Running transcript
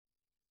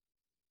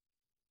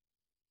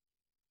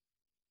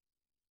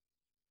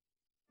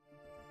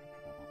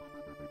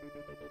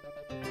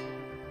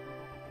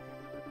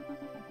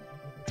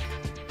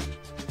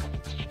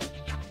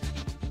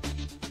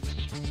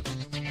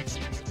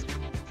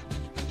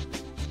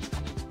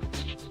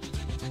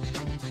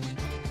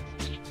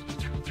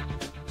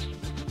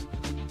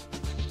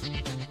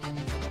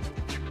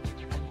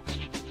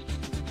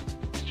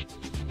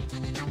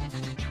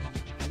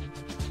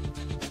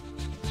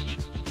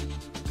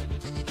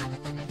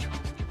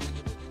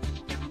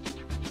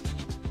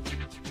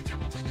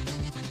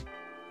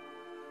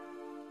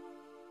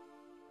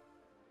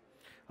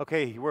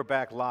Okay, we're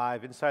back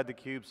live inside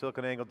theCUBE,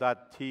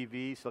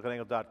 siliconangle.tv,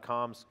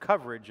 siliconangle.com's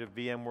coverage of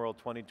VMworld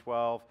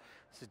 2012.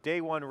 This is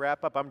day one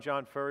wrap up. I'm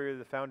John Furrier,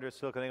 the founder of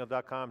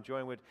siliconangle.com,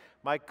 joined with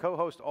my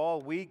co-host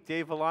all week,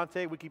 Dave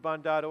Vellante,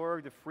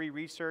 wikibon.org, the free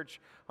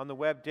research on the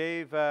web.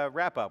 Dave,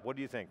 wrap up, what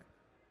do you think?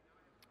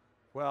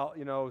 Well,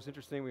 you know, it was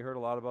interesting. We heard a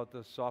lot about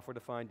the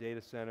software-defined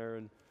data center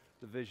and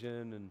the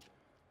vision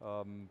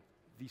and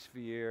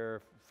vSphere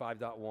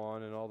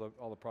 5.1 and all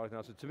the product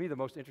announcements. To me, the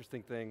most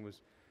interesting thing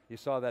was you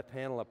saw that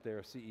panel up there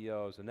of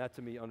CEOs, and that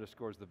to me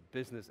underscores the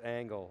business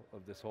angle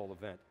of this whole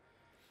event.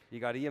 You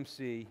got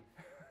EMC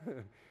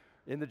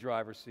in the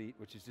driver's seat,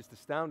 which is just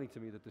astounding to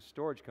me that the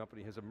storage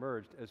company has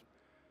emerged as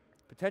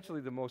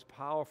potentially the most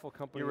powerful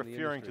company in the industry.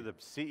 You're referring to the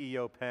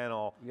CEO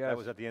panel that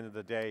was at the end of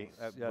the day,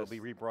 that will be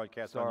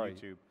rebroadcast on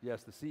YouTube.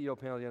 Yes, the CEO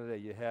panel at the end of the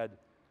day. You had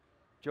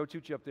Joe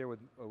Tucci up there with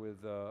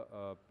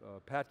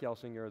Pat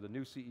Gelsinger, the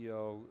new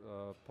CEO,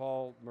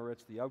 Paul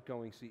Moritz, the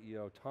outgoing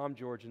CEO, Tom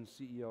Georgian,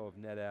 CEO of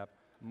NetApp,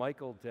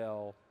 Michael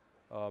Dell.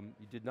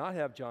 You did not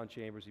have John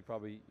Chambers. He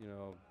probably,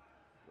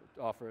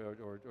 offered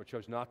or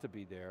chose not to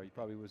be there. He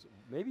probably was,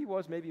 maybe he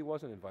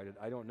wasn't invited.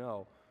 I don't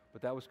know.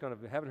 But that was kind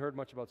of, haven't heard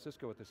much about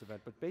Cisco at this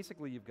event. But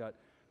basically you've got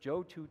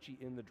Joe Tucci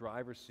in the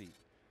driver's seat,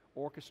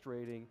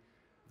 orchestrating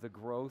the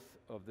growth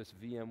of this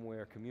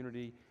VMware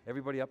community.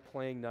 Everybody up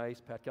playing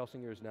nice. Pat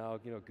Gelsinger is now,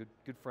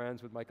 good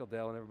friends with Michael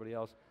Dell and everybody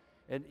else.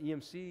 And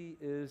EMC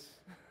is,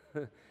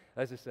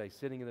 as I say,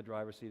 sitting in the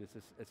driver's seat.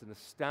 It's an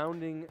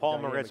astounding Paul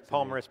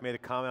Moritz made a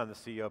comment on the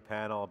CEO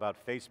panel about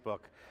Facebook,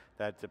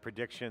 that the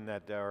prediction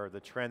that, or the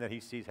trend that he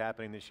sees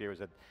happening this year is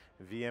that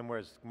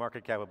VMware's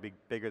market cap will be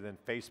bigger than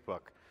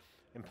Facebook,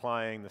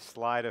 implying the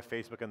slide of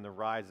Facebook and the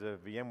rise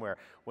of VMware.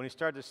 When he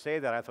started to say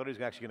that, I thought he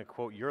was actually going to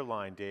quote your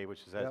line, Dave,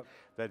 which is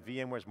that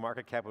VMware's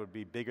market cap would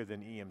be bigger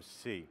than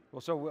EMC.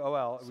 Well, so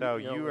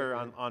you were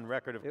on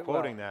record of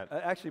quoting that.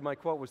 Actually, my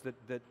quote was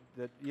that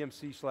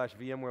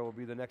EMC/VMware will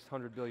be the next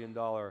 $100 billion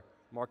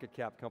market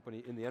cap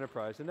company in the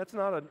enterprise, and that's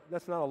not a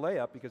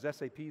layup because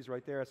SAP's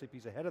right there.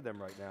 SAP's ahead of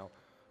them right now.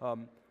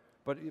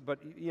 But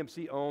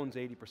EMC owns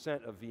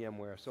 80% of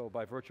VMware, so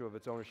by virtue of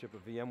its ownership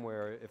of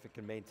VMware, if it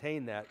can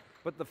maintain that.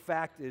 But the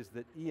fact is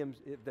that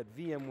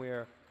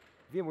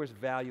VMware's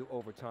value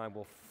over time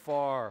will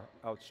far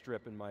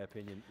outstrip, in my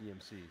opinion,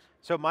 EMC's.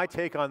 So my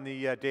take on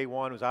the day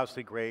one was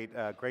obviously great,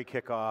 great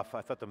kickoff.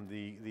 I thought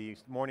the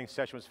morning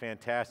session was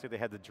fantastic. They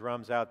had the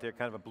drums out there,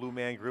 kind of a Blue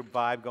Man Group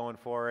vibe going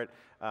for it.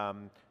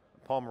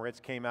 Paul Moritz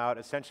came out,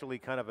 essentially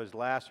kind of his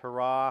last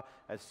hurrah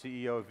as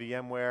CEO of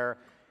VMware.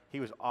 He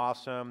was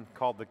awesome,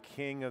 called the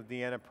king of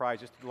the enterprise,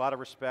 just a lot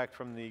of respect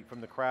from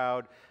the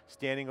crowd,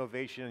 standing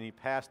ovation, and he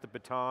passed the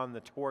baton,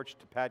 the torch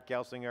to Pat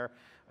Gelsinger.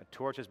 A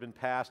torch has been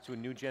passed to a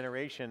new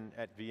generation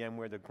at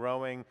VMware. They're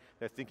growing,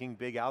 they're thinking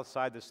big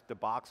outside the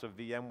box of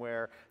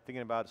VMware,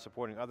 thinking about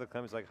supporting other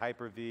companies like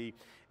Hyper-V,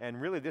 and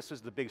really this is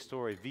the big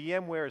story.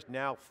 VMware is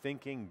now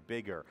thinking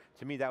bigger.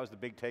 To me, that was the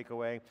big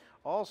takeaway.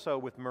 Also,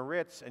 with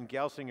Moritz and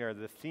Gelsinger,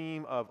 the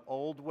theme of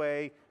old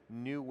way,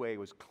 new way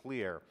was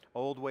clear.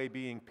 Old way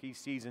being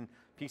PCs and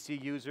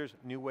PC users,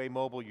 new way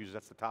mobile users,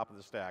 that's the top of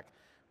the stack.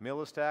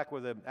 Middle of the stack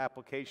where the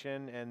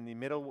application and the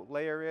middle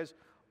layer is,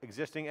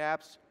 existing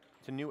apps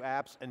to new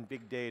apps and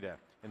big data.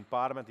 And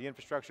bottom at the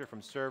infrastructure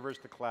from servers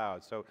to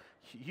cloud. So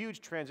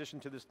huge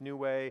transition to this new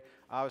way.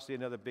 Obviously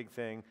another big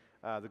thing,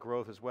 the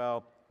growth as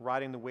well.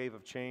 Riding the wave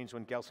of change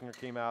when Gelsinger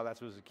came out,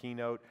 that was a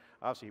keynote.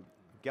 Obviously,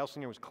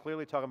 Gelsinger was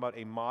clearly talking about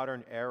a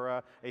modern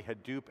era, a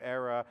Hadoop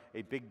era,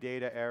 a big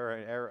data era,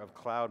 an era of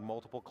cloud,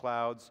 multiple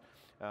clouds.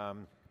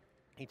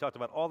 He talked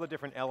about all the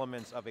different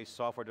elements of a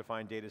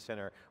software-defined data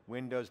center,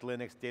 Windows,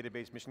 Linux,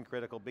 database, mission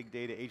critical, big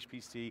data,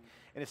 HPC,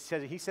 and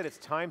he said it's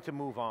time to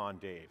move on,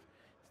 Dave.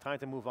 It's time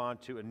to move on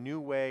to a new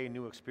way,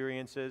 new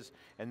experiences,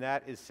 and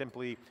that is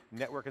simply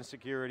network and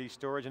security,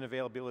 storage and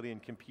availability,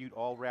 and compute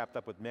all wrapped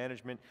up with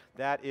management.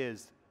 That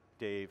is,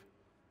 Dave,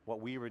 what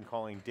we've been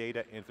calling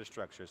data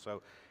infrastructure.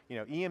 So,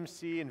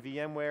 EMC and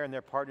VMware and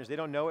their partners, they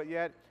don't know it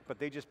yet, but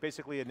they just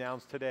basically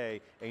announced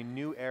today a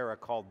new era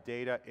called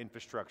data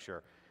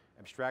infrastructure.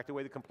 Abstract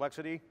away the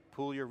complexity,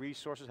 pool your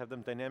resources, have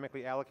them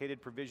dynamically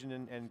allocated,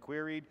 provisioned, and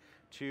queried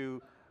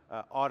to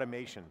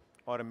automation.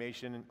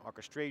 Automation and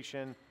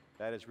orchestration,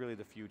 that is really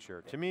the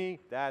future. To me,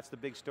 that's the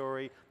big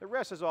story. The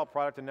rest is all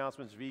product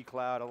announcements,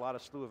 vCloud, a lot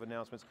of slew of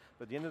announcements,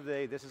 but at the end of the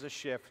day, this is a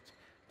shift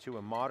to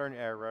a modern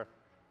era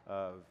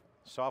of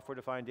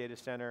software-defined data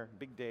center,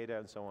 big data,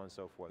 and so on and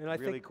so forth.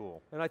 Really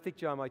cool. And I think,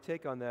 John, my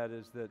take on that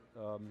is that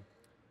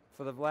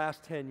for the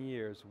last 10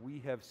 years, we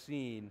have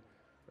seen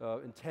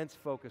intense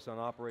focus on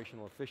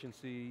operational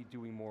efficiency,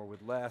 doing more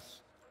with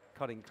less,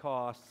 cutting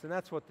costs, and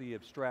that's what the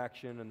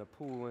abstraction and the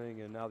pooling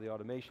and now the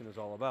automation is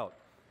all about.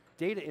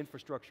 Data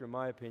infrastructure, in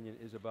my opinion,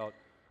 is about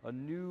a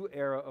new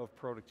era of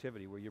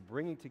productivity where you're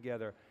bringing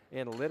together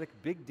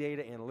big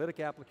data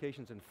analytic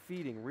applications and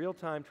feeding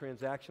real-time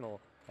transactional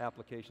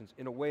applications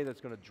in a way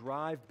that's going to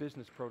drive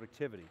business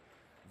productivity.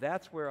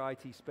 That's where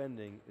IT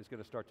spending is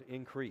going to start to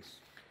increase.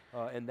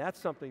 And that's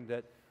something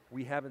that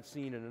we haven't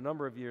seen in a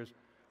number of years.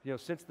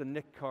 Since the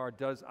Nick car,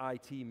 does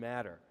IT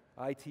matter?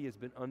 IT has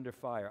been under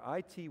fire.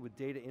 IT with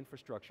data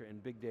infrastructure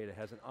and big data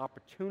has an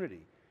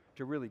opportunity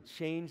to really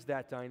change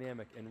that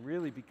dynamic and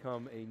really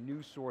become a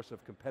new source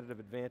of competitive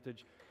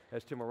advantage.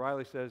 As Tim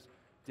O'Reilly says,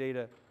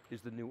 data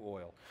is the new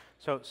oil.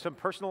 So some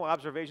personal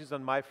observations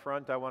on my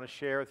front I want to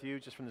share with you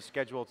just from the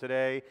schedule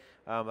today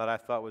that I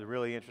thought was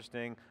really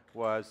interesting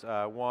was,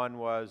 one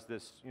was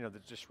this, the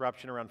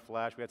disruption around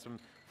Flash. We had some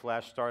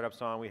Flash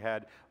startups on. We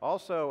had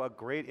also a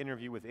great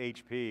interview with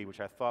HP, which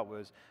I thought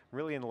was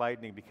really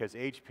enlightening because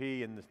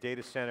HP in this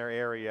data center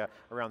area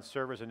around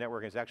servers and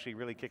networking is actually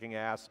really kicking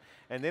ass,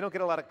 and they don't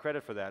get a lot of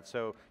credit for that.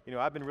 So,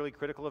 I've been really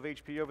critical of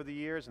HP over the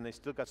years, and they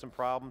still got some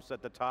problems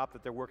at the top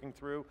that they're working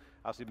through.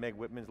 Obviously, Meg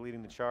Whitman's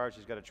leading the charge.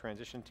 He's got a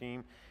transition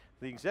team.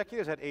 The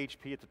executives at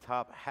HP at the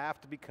top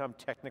have to become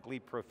technically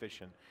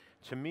proficient.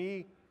 To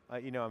me,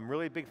 I'm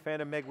really a big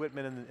fan of Meg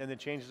Whitman and the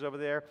changes over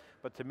there,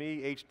 but to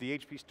me, the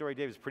HP story,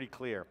 Dave, is pretty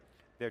clear.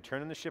 They're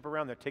turning the ship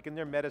around, they're taking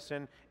their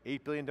medicine,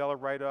 $8 billion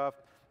write-off.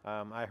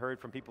 I heard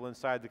from people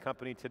inside the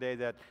company today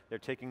that they're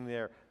taking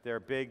their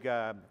big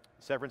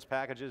severance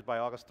packages by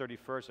August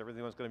 31st.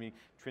 Everyone's going to be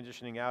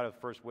transitioning out of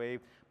first wave,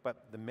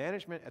 but the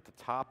management at the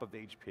top of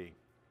HP,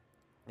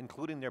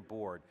 including their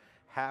board,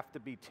 have to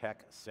be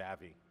tech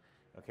savvy.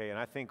 Okay, and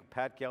I think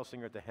Pat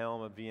Gelsinger at the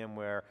helm of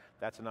VMware,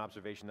 that's an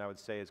observation I would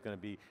say is going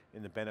to be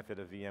in the benefit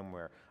of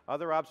VMware.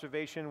 Other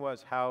observation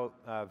was how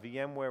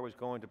VMware was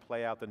going to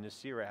play out the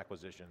Nicira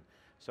acquisition.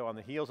 So on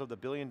the heels of the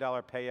 $1 billion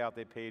payout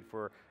they paid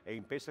for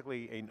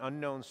basically an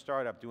unknown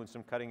startup doing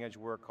some cutting edge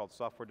work called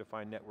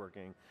software-defined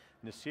networking,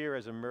 Nicira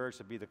has emerged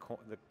to be the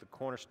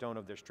cornerstone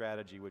of their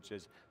strategy, which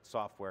is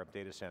software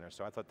data center.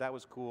 So I thought that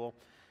was cool.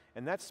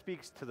 And that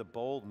speaks to the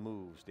bold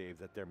moves, Dave,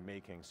 that they're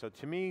making. So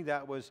to me,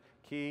 that was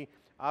key.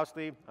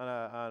 Obviously, on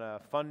a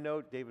fun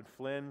note, David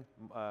Flynn,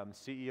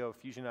 CEO of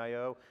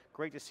Fusion.io,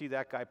 great to see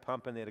that guy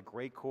pumping. They had a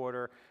great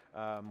quarter.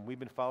 We've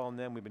been following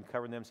them. We've been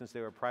covering them since they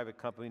were a private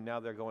company.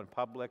 Now they're going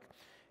public.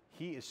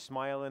 He is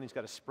smiling. He's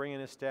got a spring in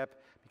his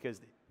step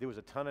because there was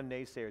a ton of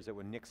naysayers that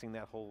were nixing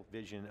that whole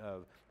vision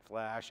of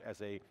Flash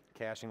as a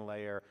caching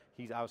layer.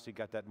 He's obviously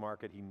got that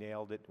market. He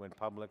nailed it, went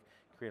public,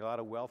 created a lot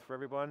of wealth for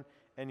everyone.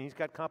 And he's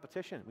got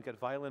competition. We've got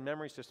Violin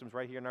Memory Systems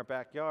right here in our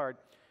backyard,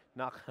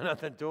 knocking on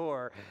the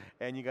door,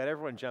 and you got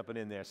everyone jumping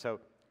in there. So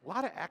a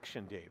lot of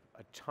action, Dave,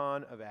 a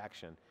ton of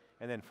action.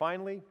 And then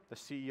finally, the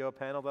CEO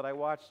panel that I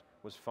watched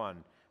was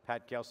fun.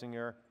 Pat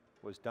Gelsinger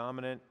was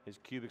dominant, his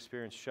Cube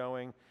experience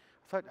showing.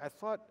 I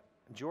thought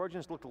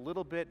Georgians looked a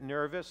little bit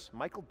nervous.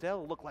 Michael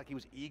Dell looked like he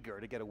was eager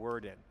to get a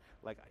word in,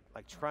 like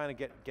trying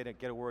to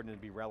get a word in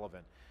and be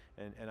relevant.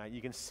 And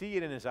you can see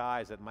it in his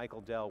eyes that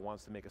Michael Dell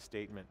wants to make a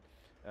statement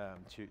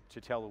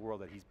to tell the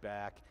world that he's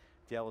back.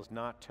 Dell is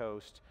not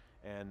toast,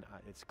 and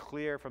it's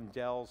clear from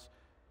Dell's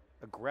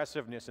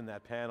aggressiveness in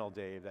that panel,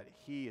 Dave, that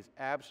he is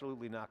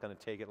absolutely not going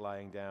to take it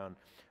lying down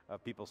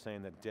of people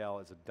saying that Dell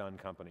is a done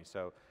company.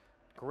 So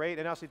great,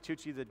 and also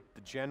Tucci, the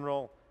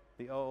general,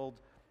 the old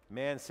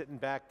man sitting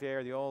back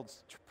there, the old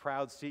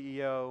proud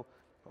CEO,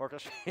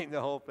 orchestrating the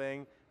whole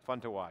thing.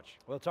 Fun to watch.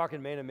 Well,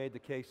 Tarkan Mehta made the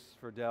case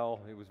for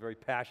Dell. He was very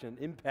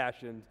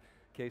impassioned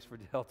case for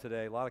Dell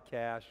today. A lot of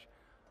cash,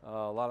 a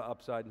lot of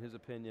upside in his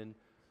opinion.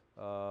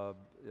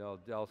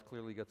 Dell's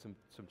clearly got some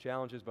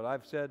challenges, but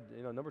I've said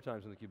a number of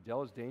times in theCUBE,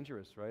 Dell is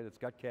dangerous, right? It's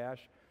got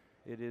cash.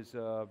 It is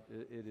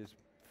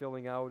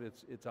filling out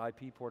its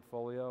IP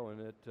portfolio,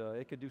 and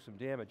it could do some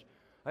damage.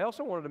 I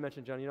also wanted to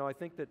mention, John, I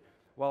think that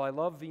while I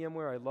love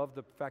VMware, I love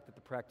the fact that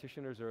the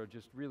practitioners are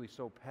just really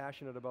so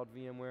passionate about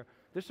VMware.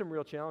 There's some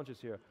real challenges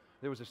here.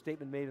 There was a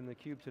statement made in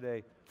theCUBE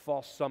today,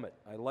 false summit.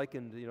 I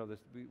likened, this,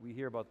 we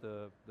hear about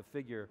the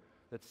figure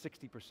that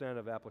 60%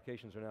 of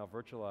applications are now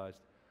virtualized,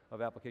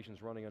 of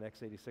applications running on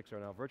x86 are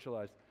now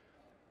virtualized.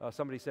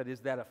 Somebody said, is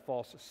that a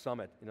false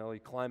summit? You're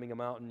climbing a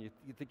mountain,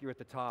 you think you're at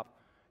the top.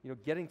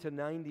 Getting to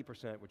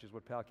 90%, which is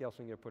what Pat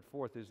Gelsinger put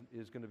forth,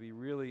 is going to be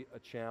really a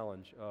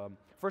challenge.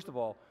 First of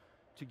all,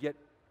 to get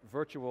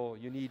virtual,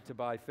 you need to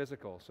buy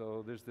physical.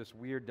 So there's this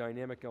weird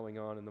dynamic going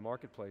on in the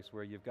marketplace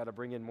where you've got to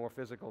bring in more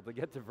physical to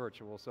get to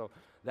virtual. So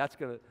that's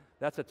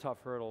a tough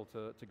hurdle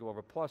to go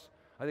over. Plus,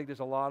 I think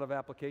there's a lot of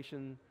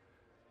application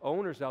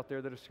owners out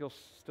there that are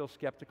still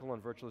skeptical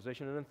on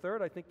virtualization. And then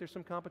third, I think there's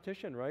some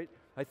competition, right?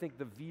 I think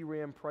the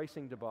VRAM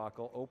pricing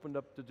debacle opened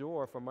up the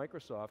door for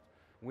Microsoft.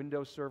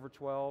 Windows Server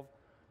 12,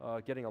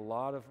 getting a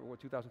lot of,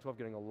 2012,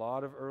 getting a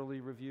lot of early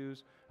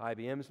reviews.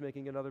 IBM's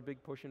making another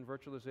big push in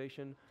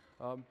virtualization.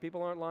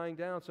 People aren't lying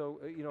down, so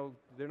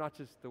they're not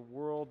just, the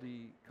world,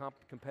 the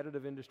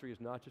competitive industry is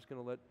not just going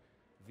to let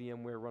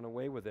VMware run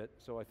away with it.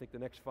 So I think the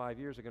next 5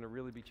 years are going to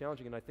really be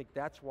challenging, and I think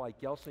that's why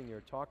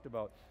Gelsinger talked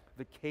about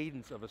the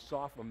cadence of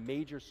a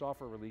major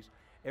software release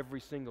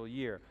every single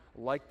year.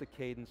 like the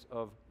cadence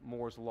of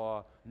Moore's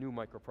Law new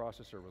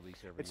microprocessor release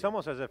every year. It's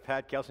almost as if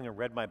Pat Gelsinger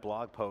read my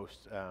blog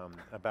post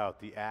about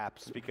the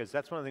apps, because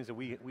that's one of the things that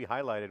we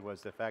highlighted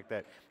was the fact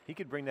that he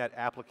could bring that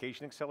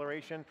application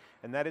acceleration,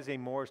 and that is a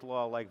Moore's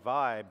Law-like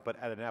vibe, but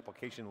at an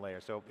application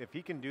layer. So if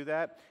he can do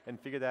that and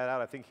figure that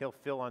out, I think he'll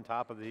fill on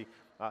top of the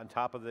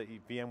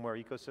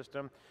VMware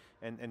ecosystem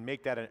and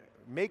make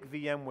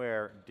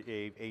VMware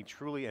a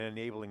truly an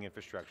enabling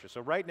infrastructure. So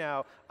right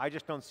now, I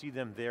just don't see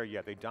them there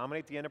yet. They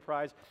dominate the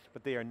enterprise,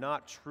 but they are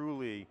not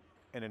truly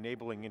an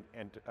enabling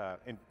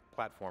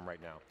platform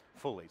right now,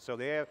 fully. So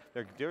they're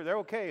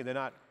okay, they're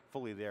not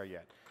fully there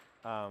yet.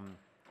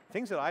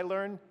 Things that I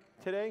learned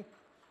today,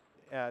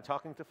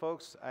 talking to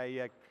folks,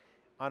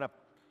 on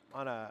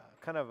a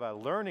kind of a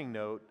learning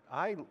note,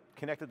 I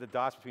connected the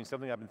dots between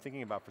something I've been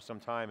thinking about for some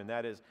time, and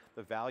that is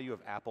the value of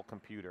Apple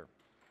Computer.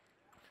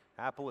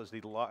 Apple is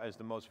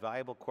the most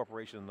valuable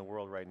corporation in the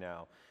world right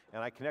now.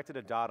 And I connected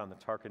a dot on the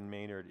Tarkin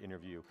Maynard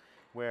interview,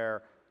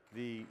 where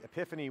the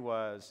epiphany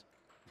was,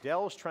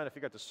 Dell's trying to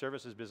figure out the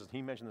services business.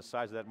 He mentioned the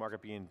size of that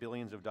market being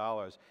billions of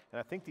dollars. And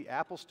I think the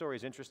Apple story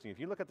is interesting. If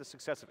you look at the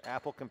success of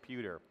Apple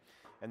Computer,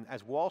 and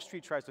as Wall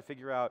Street tries to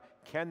figure out,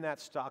 can that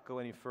stock go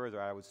any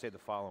further, I would say the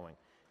following.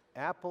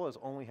 Apple has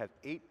only had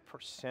 8%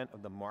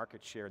 of the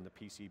market share in the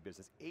PC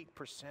business, 8%.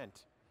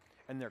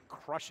 And they're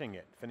crushing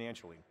it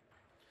financially.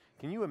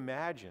 Can you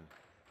imagine,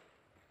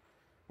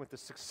 with the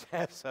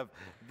success of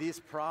these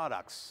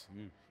products,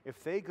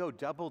 if they go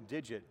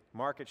double-digit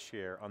market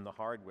share on the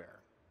hardware,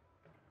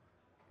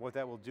 what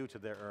that will do to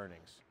their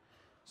earnings?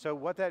 So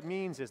what that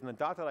means is, and the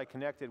dot that I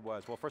connected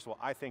was, well, first of all,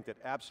 I think that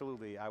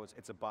absolutely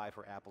it's a buy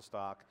for Apple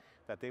stock,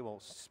 that they will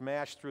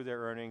smash through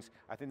their earnings.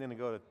 I think they're going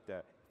to go to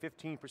the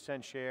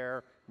 15%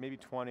 share, maybe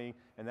 20,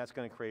 and that's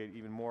going to create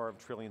even more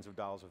trillions of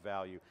dollars of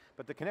value.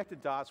 But the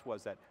connected dots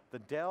was that the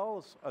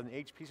Dells and the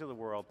HPs of the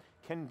world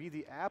can be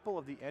the Apple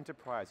of the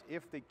enterprise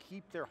if they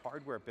keep their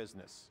hardware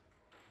business.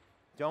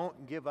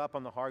 Don't give up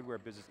on the hardware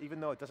business,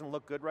 even though it doesn't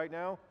look good right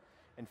now,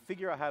 and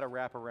figure out how to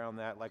wrap around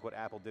that like what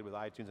Apple did with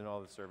iTunes and all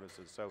the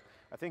services. So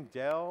I think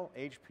Dell,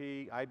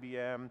 HP,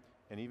 IBM,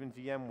 and even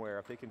VMware,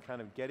 if they can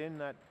kind of get in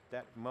that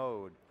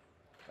mode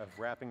of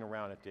wrapping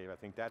around it, Dave, I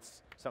think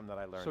that's something that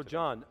I learned. So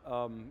John,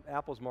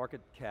 Apple's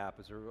market cap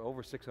is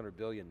over 600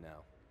 billion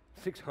now.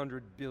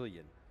 600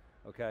 billion,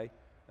 okay?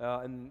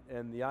 And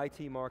the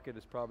IT market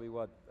is probably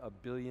what, $1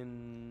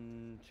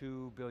 billion,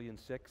 $2 billion,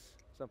 $6 billion,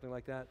 something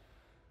like that?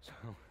 So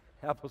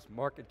Apple's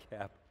market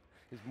cap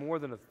is more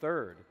than a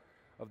third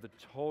of the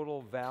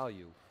total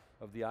value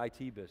of the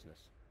IT business.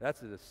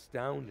 That's an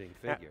astounding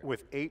figure.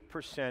 With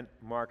 8%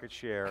 market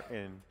share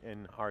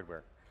in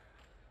hardware.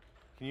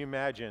 Can you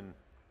imagine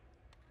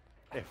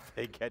if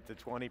they get to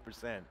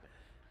 20%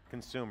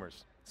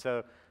 consumers?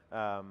 So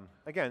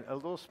again, a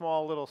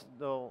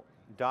little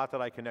dot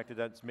that I connected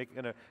that's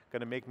going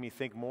to make me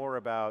think more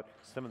about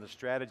some of the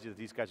strategies that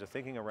these guys are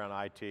thinking around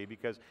IT,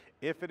 because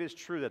if it is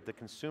true that the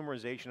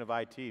consumerization of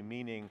IT,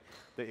 meaning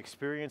the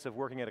experience of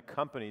working at a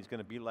company is going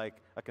to be like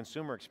a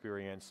consumer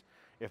experience,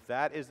 if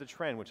that is the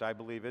trend, which I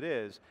believe it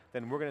is,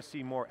 then we're going to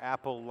see more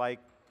Apple-like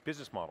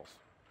business models.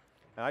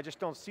 And I just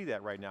don't see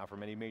that right now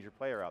from any major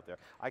player out there.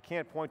 I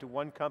can't point to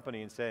one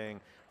company and saying,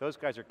 those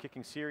guys are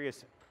kicking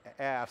serious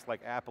ass like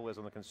Apple is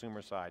on the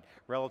consumer side,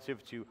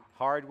 relative to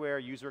hardware,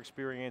 user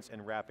experience,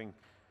 and wrapping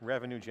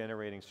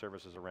revenue-generating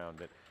services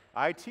around it.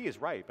 IT is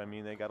ripe. I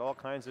mean, they got all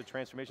kinds of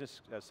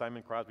transformations.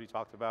 Simon Crosby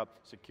talked about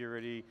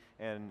security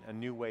and a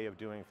new way of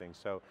doing things.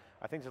 So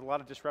I think there's a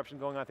lot of disruption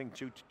going on. I think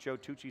Joe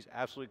Tucci's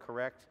absolutely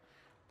correct.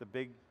 The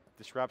big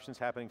disruption's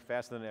happening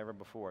faster than ever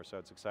before, so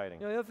it's exciting.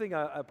 You know, the other thing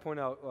I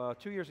point out,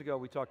 2 years ago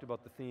we talked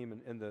about the theme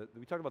and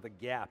we talked about the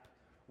gap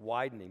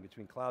widening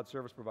between cloud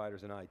service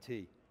providers and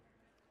IT.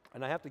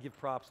 And I have to give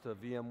props to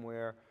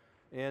VMware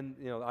and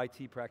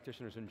IT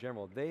practitioners in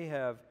general. They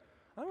have,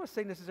 I don't want to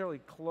say necessarily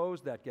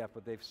closed that gap,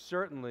 but they've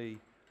certainly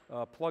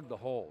plugged the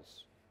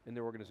holes in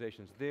their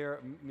organizations.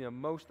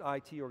 Most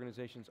IT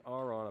organizations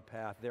are on a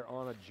path, they're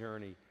on a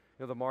journey.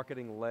 The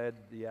marketing led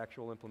the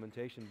actual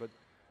implementation, but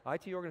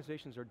IT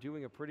organizations are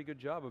doing a pretty good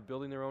job of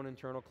building their own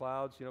internal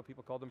clouds.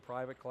 People call them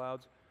private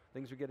clouds.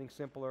 Things are getting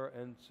simpler,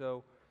 and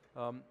so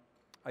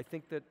I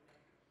think that,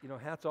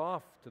 hats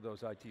off to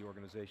those IT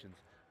organizations.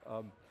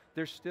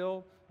 They're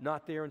still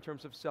not there in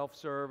terms of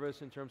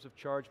self-service, in terms of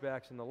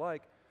chargebacks and the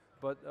like,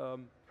 but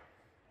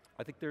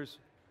I think there's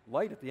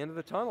light at the end of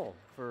the tunnel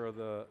for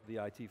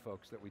the IT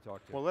folks that we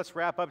talked to. Well, let's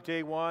wrap up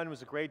day one. It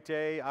was a great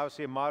day.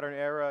 Obviously a modern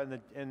era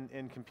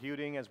in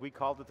computing, as we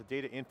called it. The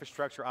data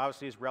infrastructure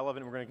obviously is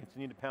relevant. We're going to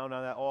continue to pound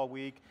on that all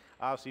week.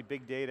 Obviously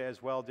big data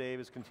as well, Dave,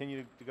 is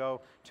continuing to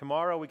go.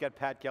 Tomorrow we got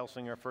Pat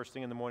Gelsinger first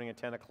thing in the morning at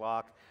 10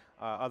 o'clock.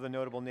 Other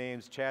notable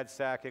names, Chad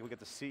Sakic, we got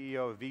the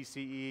CEO of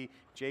VCE,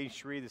 Jay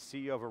Shree, the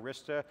CEO of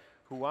Arista,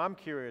 who I'm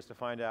curious to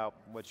find out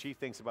what she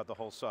thinks about the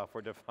whole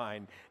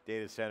software-defined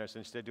data center,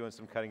 since they're doing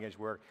some cutting-edge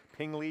work.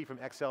 Ping Lee from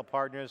XL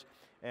Partners,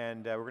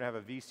 and we're going to have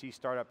a VC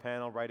startup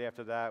panel right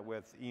after that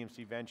with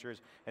EMC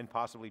Ventures and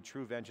possibly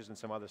True Ventures and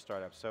some other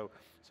startups. So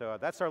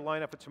that's our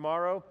lineup for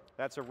tomorrow.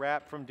 That's a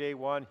wrap from day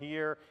one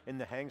here in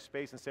the Hang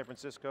Space in San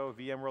Francisco,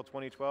 VMworld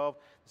 2012.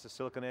 This is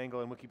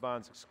SiliconANGLE and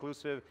Wikibon's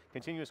exclusive,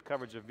 continuous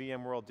coverage of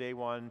VMworld day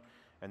one,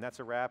 and that's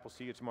a wrap. We'll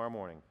see you tomorrow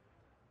morning.